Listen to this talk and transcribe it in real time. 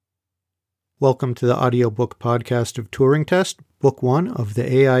Welcome to the audiobook podcast of Turing Test, Book 1 of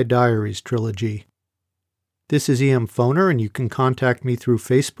the AI Diaries trilogy. This is E.M. Foner, and you can contact me through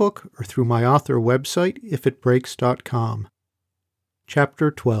Facebook or through my author website, ifitbreaks.com. Chapter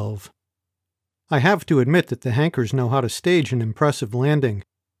 12. I have to admit that the Hankers know how to stage an impressive landing.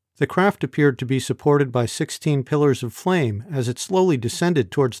 The craft appeared to be supported by 16 pillars of flame as it slowly descended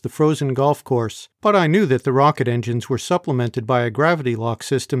towards the frozen golf course, but I knew that the rocket engines were supplemented by a gravity lock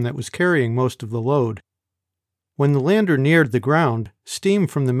system that was carrying most of the load. When the lander neared the ground, steam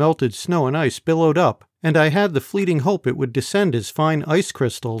from the melted snow and ice billowed up, and I had the fleeting hope it would descend as fine ice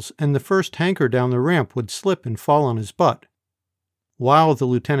crystals and the first Hanker down the ramp would slip and fall on his butt. "Wow," the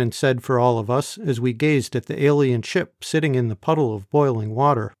lieutenant said for all of us as we gazed at the alien ship sitting in the puddle of boiling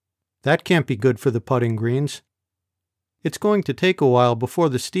water. "That can't be good for the putting greens." "It's going to take a while before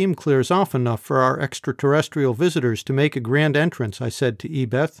the steam clears off enough for our extraterrestrial visitors to make a grand entrance," I said to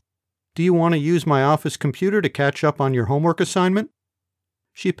Ebeth. "Do you want to use my office computer to catch up on your homework assignment?"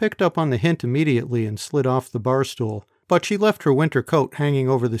 She picked up on the hint immediately and slid off the bar stool, but she left her winter coat hanging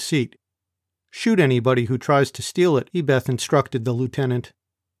over the seat. "Shoot anybody who tries to steal it," Ebeth instructed the lieutenant.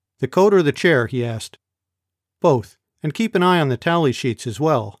 "The coat or the chair?" he asked. "Both, and keep an eye on the tally sheets as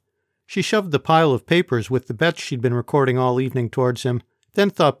well." She shoved the pile of papers with the bets she'd been recording all evening towards him, then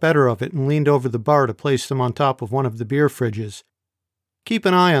thought better of it and leaned over the bar to place them on top of one of the beer fridges. "Keep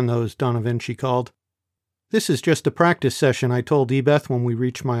an eye on those, Donovan," she called. "This is just a practice session," I told Ebeth when we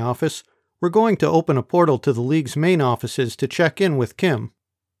reached my office. "We're going to open a portal to the League's main offices to check in with Kim."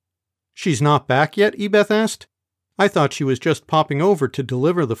 "She's not back yet?" Ebeth asked. "I thought she was just popping over to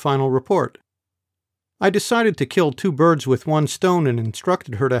deliver the final report." I decided to kill two birds with one stone and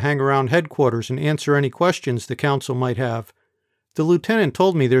instructed her to hang around headquarters and answer any questions the council might have. The lieutenant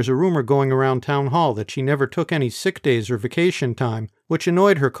told me there's a rumor going around town hall that she never took any sick days or vacation time, which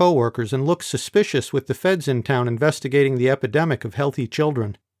annoyed her coworkers and looked suspicious with the feds in town investigating the epidemic of healthy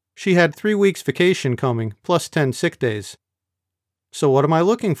children. She had 3 weeks vacation coming, plus 10 sick days. "So what am I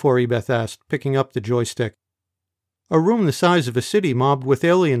looking for?" Ebeth asked, picking up the joystick. "A room the size of a city mobbed with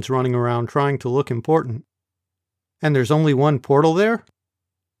aliens running around trying to look important." "And there's only one portal there?"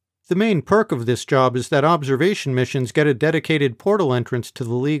 "The main perk of this job is that observation missions get a dedicated portal entrance to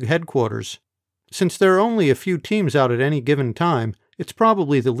the League headquarters. Since there are only a few teams out at any given time, it's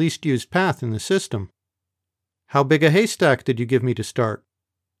probably the least used path in the system." "How big a haystack did you give me to start?"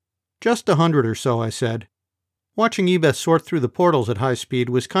 "Just 100 or so," I said. Watching Ebeth sort through the portals at high speed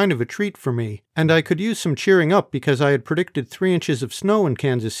was kind of a treat for me, and I could use some cheering up because I had predicted 3 inches of snow in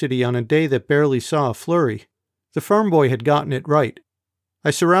Kansas City on a day that barely saw a flurry. The farm boy had gotten it right.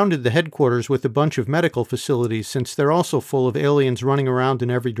 I surrounded the headquarters with a bunch of medical facilities since they're also full of aliens running around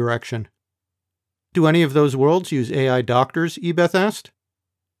in every direction. "Do any of those worlds use AI doctors?" Ebeth asked.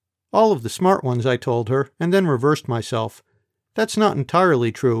 "All of the smart ones," I told her, and then reversed myself. "That's not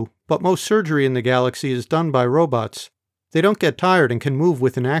entirely true, but most surgery in the galaxy is done by robots. They don't get tired and can move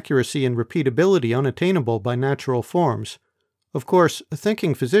with an accuracy and repeatability unattainable by natural forms. Of course, a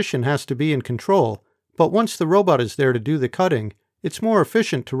thinking physician has to be in control, but once the robot is there to do the cutting, it's more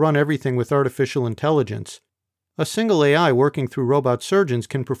efficient to run everything with artificial intelligence. A single AI working through robot surgeons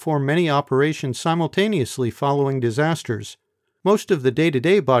can perform many operations simultaneously following disasters. Most of the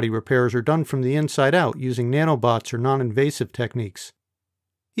day-to-day body repairs are done from the inside out using nanobots or non-invasive techniques."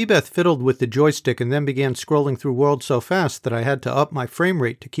 Ebeth fiddled with the joystick and then began scrolling through worlds so fast that I had to up my frame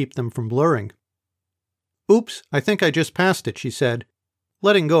rate to keep them from blurring. "Oops, I think I just passed it," she said,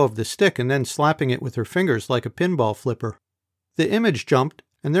 letting go of the stick and then slapping it with her fingers like a pinball flipper. The image jumped,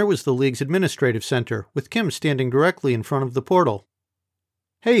 and there was the League's administrative center, with Kim standing directly in front of the portal.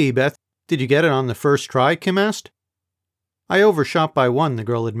 "Hey, Ebeth, did you get it on the first try?" Kim asked. "I overshot by 1, the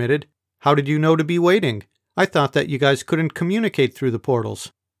girl admitted. "How did you know to be waiting? I thought that you guys couldn't communicate through the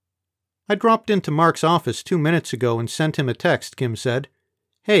portals." "I dropped into Mark's office 2 minutes ago and sent him a text," Kim said.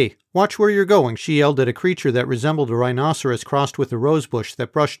 "Hey, watch where you're going," she yelled at a creature that resembled a rhinoceros crossed with a rosebush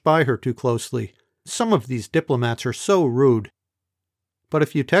that brushed by her too closely. "Some of these diplomats are so rude." "But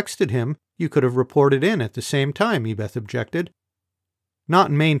if you texted him, you could have reported in at the same time," Ebeth objected. "Not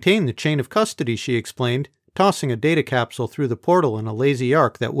and maintain the chain of custody," she explained, tossing a data capsule through the portal in a lazy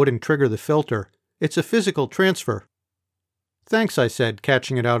arc that wouldn't trigger the filter. "It's a physical transfer." "Thanks," I said,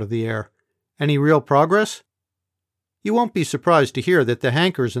 catching it out of the air. "Any real progress?" "You won't be surprised to hear that the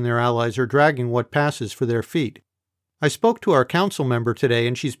Hankers and their allies are dragging what passes for their feet. I spoke to our council member today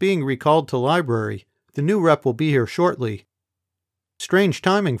and she's being recalled to library. The new rep will be here shortly." "Strange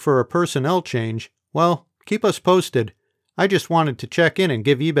timing for a personnel change. Well, keep us posted. I just wanted to check in and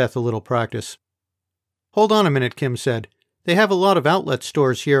give Ebeth a little practice." "Hold on a minute," Kim said. They have a lot of outlet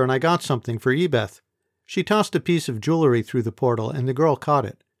stores here and I got something for Ebeth. She tossed a piece of jewelry through the portal and the girl caught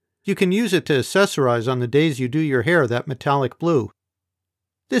it. You can use it to accessorize on the days you do your hair that metallic blue.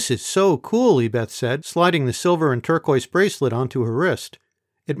 This is so cool, Ebeth said, sliding the silver and turquoise bracelet onto her wrist.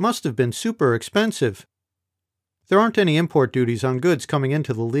 It must have been super expensive. There aren't any import duties on goods coming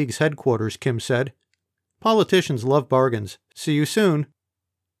into the League's headquarters, Kim said. Politicians love bargains. See you soon.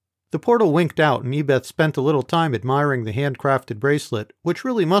 The portal winked out and Ebeth spent a little time admiring the handcrafted bracelet, which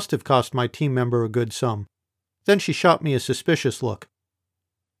really must have cost my team member a good sum. Then she shot me a suspicious look.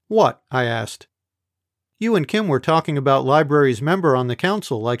 What? I asked. You and Kim were talking about Library's member on the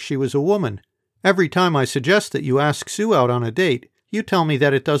council like she was a woman. Every time I suggest that you ask Sue out on a date, you tell me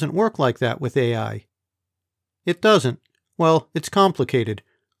that it doesn't work like that with AI. It doesn't. Well, it's complicated.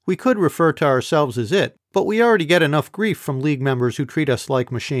 We could refer to ourselves as it, but we already get enough grief from League members who treat us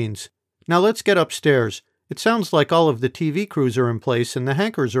like machines. Now let's get upstairs. It sounds like all of the TV crews are in place and the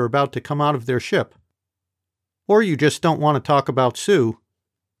hankers are about to come out of their ship. Or you just don't want to talk about Sue.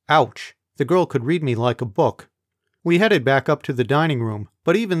 Ouch. The girl could read me like a book. We headed back up to the dining room,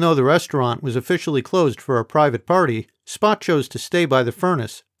 but even though the restaurant was officially closed for a private party, Spot chose to stay by the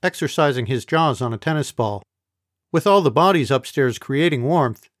furnace, exercising his jaws on a tennis ball. With all the bodies upstairs creating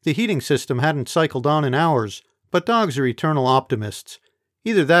warmth, the heating system hadn't cycled on in hours, but dogs are eternal optimists.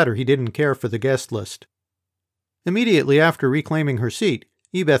 Either that or he didn't care for the guest list. Immediately after reclaiming her seat,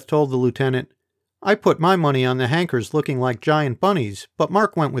 Ebeth told the lieutenant, I put my money on the hankers looking like giant bunnies, but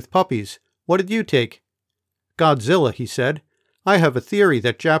Mark went with puppies. What did you take? Godzilla, he said. I have a theory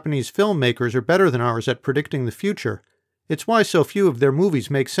that Japanese filmmakers are better than ours at predicting the future. It's why so few of their movies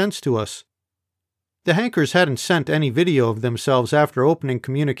make sense to us. The hankers hadn't sent any video of themselves after opening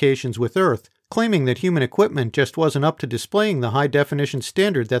communications with Earth, claiming that human equipment just wasn't up to displaying the high-definition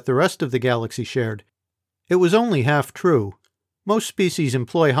standard that the rest of the galaxy shared. It was only half true. Most species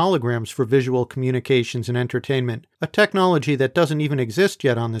employ holograms for visual communications and entertainment, a technology that doesn't even exist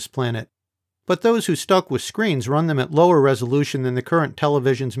yet on this planet. But those who stuck with screens run them at lower resolution than the current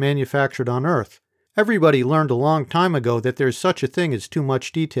televisions manufactured on Earth. Everybody learned a long time ago that there's such a thing as too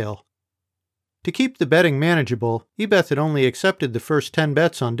much detail. To keep the betting manageable, Ebeth had only accepted the first 10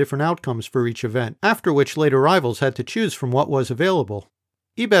 bets on different outcomes for each event, after which later rivals had to choose from what was available.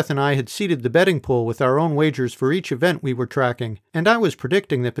 Ebeth and I had seeded the betting pool with our own wagers for each event we were tracking, and I was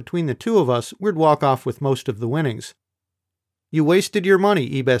predicting that between the two of us, we'd walk off with most of the winnings. You wasted your money,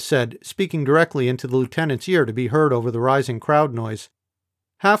 Ebeth said, speaking directly into the lieutenant's ear to be heard over the rising crowd noise.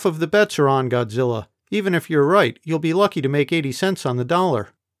 Half of the bets are on Godzilla. Even if you're right, you'll be lucky to make 80 cents on the dollar.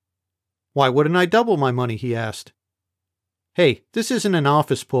 Why wouldn't I double my money, he asked. Hey, this isn't an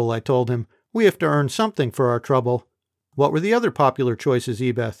office pool, I told him. We have to earn something for our trouble. What were the other popular choices,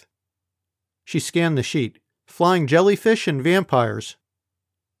 Ebeth? She scanned the sheet. Flying jellyfish and vampires.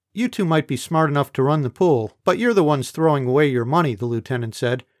 You two might be smart enough to run the pool, but you're the ones throwing away your money, the lieutenant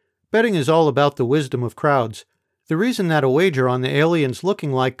said. Betting is all about the wisdom of crowds. The reason that a wager on the aliens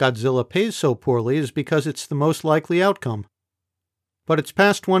looking like Godzilla pays so poorly is because it's the most likely outcome. But it's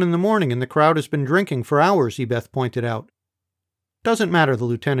past 1 in the morning and the crowd has been drinking for hours, Ebeth pointed out. Doesn't matter, the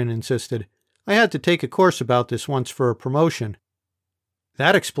lieutenant insisted. I had to take a course about this once for a promotion.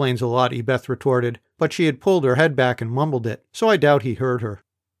 That explains a lot, Ebeth retorted, but she had pulled her head back and mumbled it, so I doubt he heard her.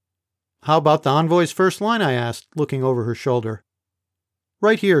 How about the envoy's first line, I asked, looking over her shoulder.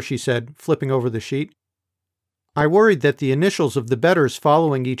 Right here, she said, flipping over the sheet. I worried that the initials of the bettors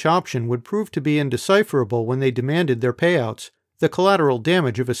following each option would prove to be indecipherable when they demanded their payouts, the collateral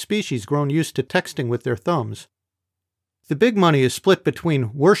damage of a species grown used to texting with their thumbs. The big money is split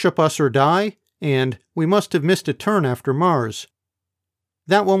between worship us or die and we must have missed a turn after Mars.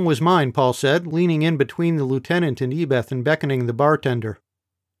 That one was mine, Paul said, leaning in between the lieutenant and Ebeth and beckoning the bartender.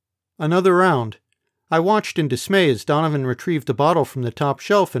 Another round. I watched in dismay as Donovan retrieved a bottle from the top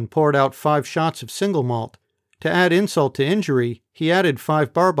shelf and poured out 5 shots of single malt. To add insult to injury, he added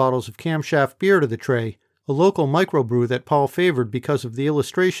 5 bar bottles of camshaft beer to the tray, a local microbrew that Paul favored because of the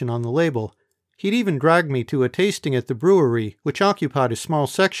illustration on the label. He'd even dragged me to a tasting at the brewery, which occupied a small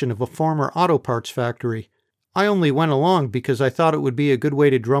section of a former auto parts factory. I only went along because I thought it would be a good way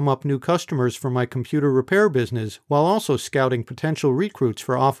to drum up new customers for my computer repair business, while also scouting potential recruits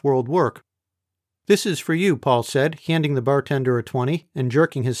for off-world work. This is for you, Paul said, handing the bartender a 20 and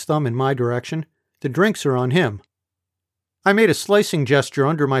jerking his thumb in my direction. The drinks are on him. I made a slicing gesture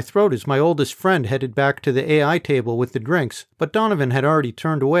under my throat as my oldest friend headed back to the AI table with the drinks, but Donovan had already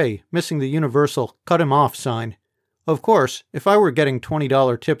turned away, missing the universal cut him off sign. Of course, if I were getting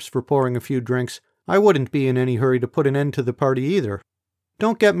 $20 tips for pouring a few drinks, I wouldn't be in any hurry to put an end to the party either.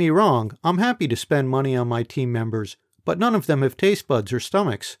 Don't get me wrong, I'm happy to spend money on my team members, but none of them have taste buds or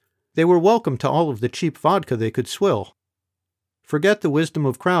stomachs. They were welcome to all of the cheap vodka they could swill. Forget the wisdom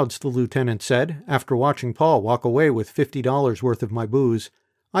of crowds, the lieutenant said, after watching Paul walk away with $50 worth of my booze.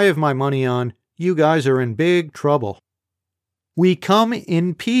 I have my money on, you guys are in big trouble. We come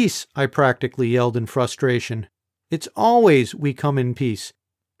in peace, I practically yelled in frustration. It's always we come in peace.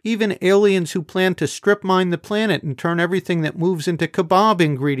 Even aliens who plan to strip mine the planet and turn everything that moves into kebab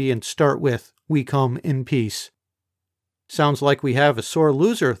ingredients start with, we come in peace. Sounds like we have a sore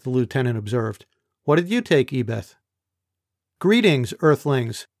loser, the lieutenant observed. What did you take, Ebeth? Greetings,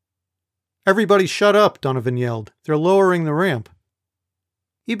 Earthlings. Everybody shut up, Donovan yelled. They're lowering the ramp.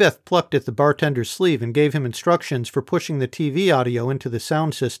 Ebeth plucked at the bartender's sleeve and gave him instructions for pushing the TV audio into the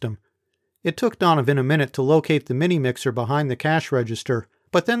sound system. It took Donovan a minute to locate the mini-mixer behind the cash register,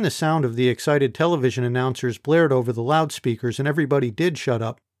 but then the sound of the excited television announcers blared over the loudspeakers and everybody did shut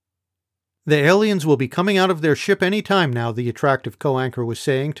up. The aliens will be coming out of their ship any time now, the attractive co-anchor was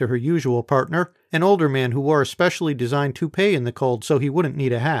saying to her usual partner, an older man who wore a specially designed toupee in the cold so he wouldn't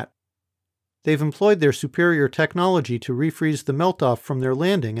need a hat. They've employed their superior technology to refreeze the melt-off from their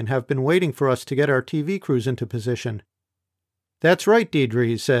landing and have been waiting for us to get our TV crews into position. That's right, Deidre,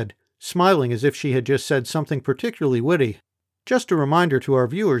 he said, smiling as if she had just said something particularly witty. Just a reminder to our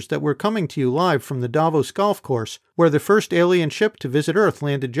viewers that we're coming to you live from the Davos golf course, where the first alien ship to visit Earth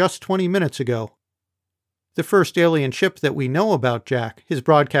landed just 20 minutes ago. The first alien ship that we know about, Jack, his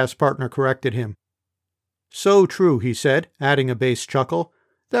broadcast partner corrected him. So true, he said, adding a bass chuckle.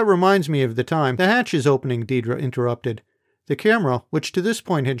 That reminds me of the time the hatch is opening, Deidre interrupted. The camera, which to this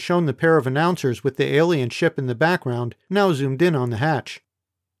point had shown the pair of announcers with the alien ship in the background, now zoomed in on the hatch.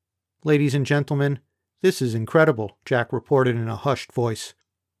 Ladies and gentlemen, this is incredible, Jack reported in a hushed voice.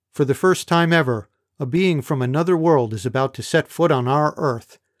 For the first time ever, a being from another world is about to set foot on our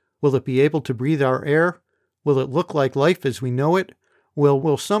Earth. Will it be able to breathe our air? Will it look like life as we know it?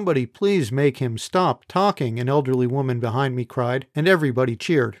 Will somebody please make him stop talking? An elderly woman behind me cried, and everybody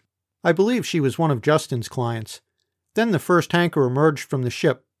cheered. I believe she was one of Justin's clients. Then the first hanker emerged from the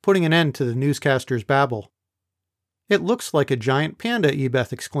ship, putting an end to the newscaster's babble. It looks like a giant panda,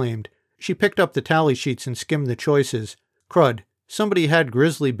 Ebeth exclaimed. She picked up the tally sheets and skimmed the choices. Crud, somebody had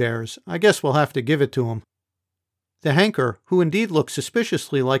grizzly bears. I guess we'll have to give it to him. The hanker, who indeed looked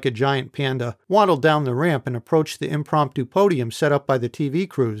suspiciously like a giant panda, waddled down the ramp and approached the impromptu podium set up by the TV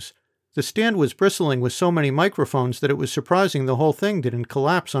crews. The stand was bristling with so many microphones that it was surprising the whole thing didn't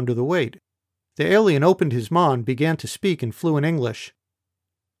collapse under the weight. The alien opened his maw and began to speak in fluent English.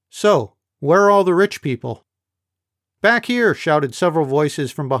 So, where are all the rich people? Back here, shouted several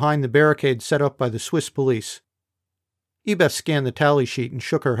voices from behind the barricade set up by the Swiss police. Ebeth scanned the tally sheet and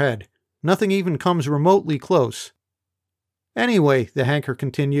shook her head. Nothing even comes remotely close. Anyway, the hanker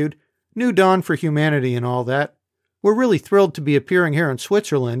continued, new dawn for humanity and all that. We're really thrilled to be appearing here in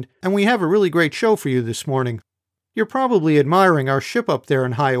Switzerland, and we have a really great show for you this morning. You're probably admiring our ship up there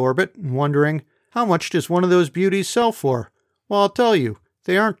in high orbit and wondering, how much does one of those beauties sell for? Well, I'll tell you,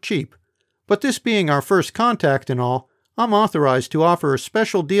 they aren't cheap. But this being our first contact and all, I'm authorized to offer a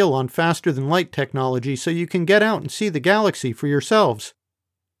special deal on faster-than-light technology so you can get out and see the galaxy for yourselves.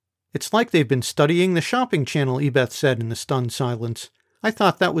 It's like they've been studying the shopping channel, Ebeth said in the stunned silence. I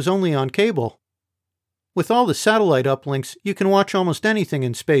thought that was only on cable. With all the satellite uplinks, you can watch almost anything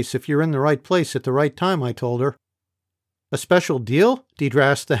in space if you're in the right place at the right time, I told her. A special deal? Deidre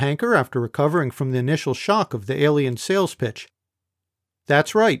asked the hanker after recovering from the initial shock of the alien sales pitch.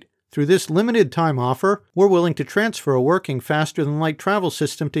 That's right. Through this limited-time offer, we're willing to transfer a working faster-than-light travel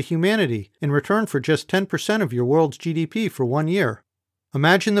system to humanity in return for just 10% of your world's GDP for 1 year.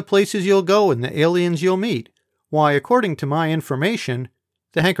 Imagine the places you'll go and the aliens you'll meet. Why, according to my information,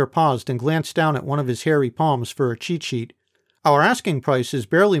 the hanker paused and glanced down at one of his hairy palms for a cheat sheet. Our asking price is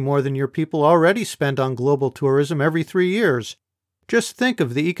barely more than your people already spend on global tourism every 3 years. Just think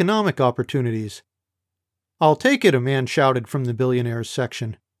of the economic opportunities. I'll take it, a man shouted from the billionaires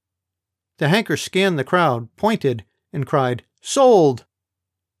section. The hanker scanned the crowd, pointed, and cried, Sold!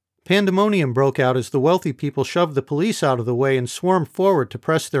 Pandemonium broke out as the wealthy people shoved the police out of the way and swarmed forward to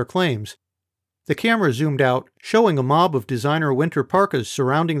press their claims. The camera zoomed out, showing a mob of designer winter parkas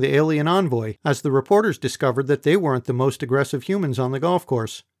surrounding the alien envoy as the reporters discovered that they weren't the most aggressive humans on the golf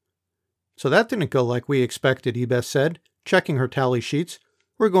course. So that didn't go like we expected, Ebeth said, checking her tally sheets.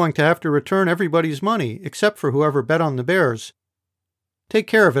 We're going to have to return everybody's money, except for whoever bet on the Bears. Take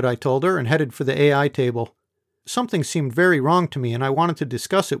care of it, I told her, and headed for the AI table. Something seemed very wrong to me, and I wanted to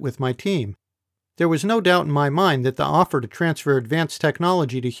discuss it with my team. There was no doubt in my mind that the offer to transfer advanced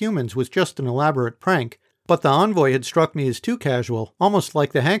technology to humans was just an elaborate prank, but the envoy had struck me as too casual, almost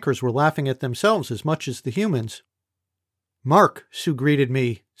like the hankers were laughing at themselves as much as the humans. "Mark," Sue greeted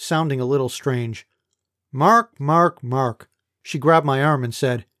me, sounding a little strange. "Mark, Mark, Mark." She grabbed my arm and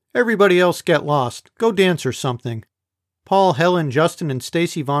said, "Everybody else get lost. Go dance or something." Paul, Helen, Justin, and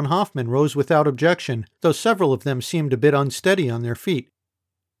Stacy von Hoffman rose without objection, though several of them seemed a bit unsteady on their feet.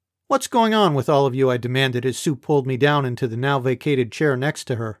 "What's going on with all of you?" I demanded as Sue pulled me down into the now vacated chair next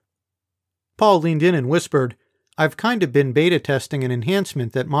to her. Paul leaned in and whispered, "I've kind of been beta testing an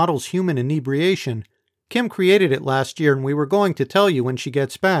enhancement that models human inebriation. Kim created it last year and we were going to tell you when she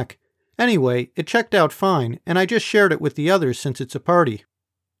gets back. Anyway, it checked out fine, and I just shared it with the others since it's a party."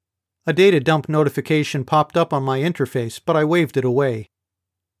 A data dump notification popped up on my interface, but I waved it away.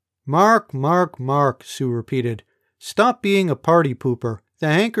 "Mark, Mark, Mark," Sue repeated. "Stop being a party pooper. The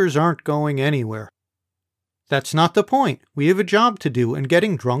hankers aren't going anywhere." "That's not the point. We have a job to do, and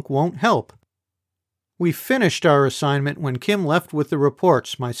getting drunk won't help." "We finished our assignment when Kim left with the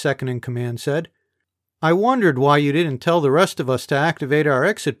reports," my second-in-command said. "I wondered why you didn't tell the rest of us to activate our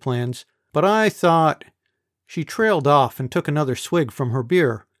exit plans, but I thought—" She trailed off and took another swig from her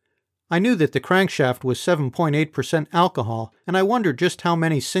beer. I knew that the crankshaft was 7.8% alcohol, and I wondered just how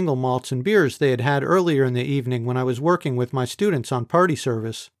many single malts and beers they had had earlier in the evening when I was working with my students on party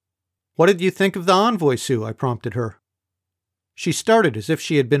service. "What did you think of the envoy, Sue?" I prompted her. She started as if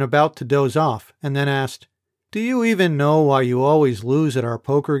she had been about to doze off, and then asked, "Do you even know why you always lose at our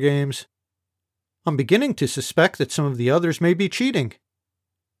poker games?" "I'm beginning to suspect that some of the others may be cheating."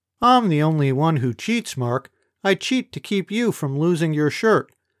 "I'm the only one who cheats, Mark. I cheat to keep you from losing your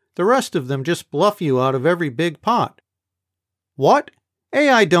shirt. The rest of them just bluff you out of every big pot." "What?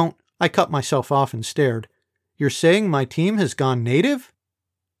 I don't—" I cut myself off and stared. "You're saying my team has gone native?"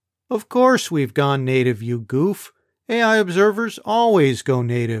 "Of course we've gone native, you goof. AI observers always go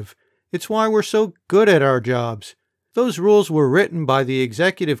native. It's why we're so good at our jobs. Those rules were written by the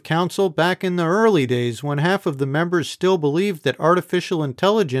Executive Council back in the early days when half of the members still believed that artificial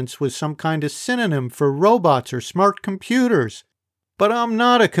intelligence was some kind of synonym for robots or smart computers. But I'm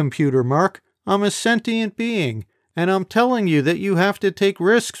not a computer, Mark. I'm a sentient being, and I'm telling you that you have to take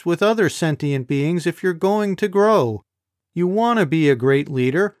risks with other sentient beings if you're going to grow. You want to be a great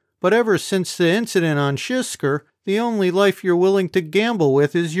leader, but ever since the incident on Shisker, the only life you're willing to gamble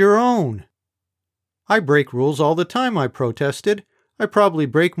with is your own." "I break rules all the time," I protested. "I probably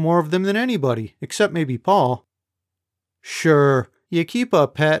break more of them than anybody, except maybe Paul." "Sure, you keep a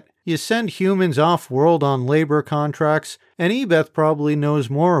pet, you send humans off-world on labor contracts, and Ebeth probably knows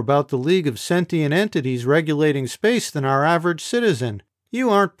more about the League of Sentient Entities regulating space than our average citizen. You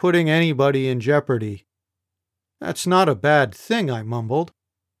aren't putting anybody in jeopardy." "That's not a bad thing," I mumbled.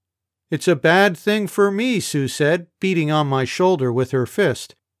 "It's a bad thing for me," Sue said, beating on my shoulder with her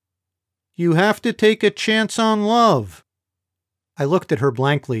fist. "You have to take a chance on love." I looked at her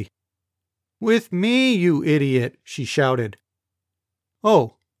blankly. "With me, you idiot," she shouted.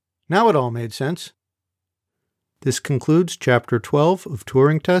 Oh, now it all made sense. This concludes Chapter 12 of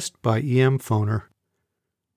Turing Test by E.M. Foner.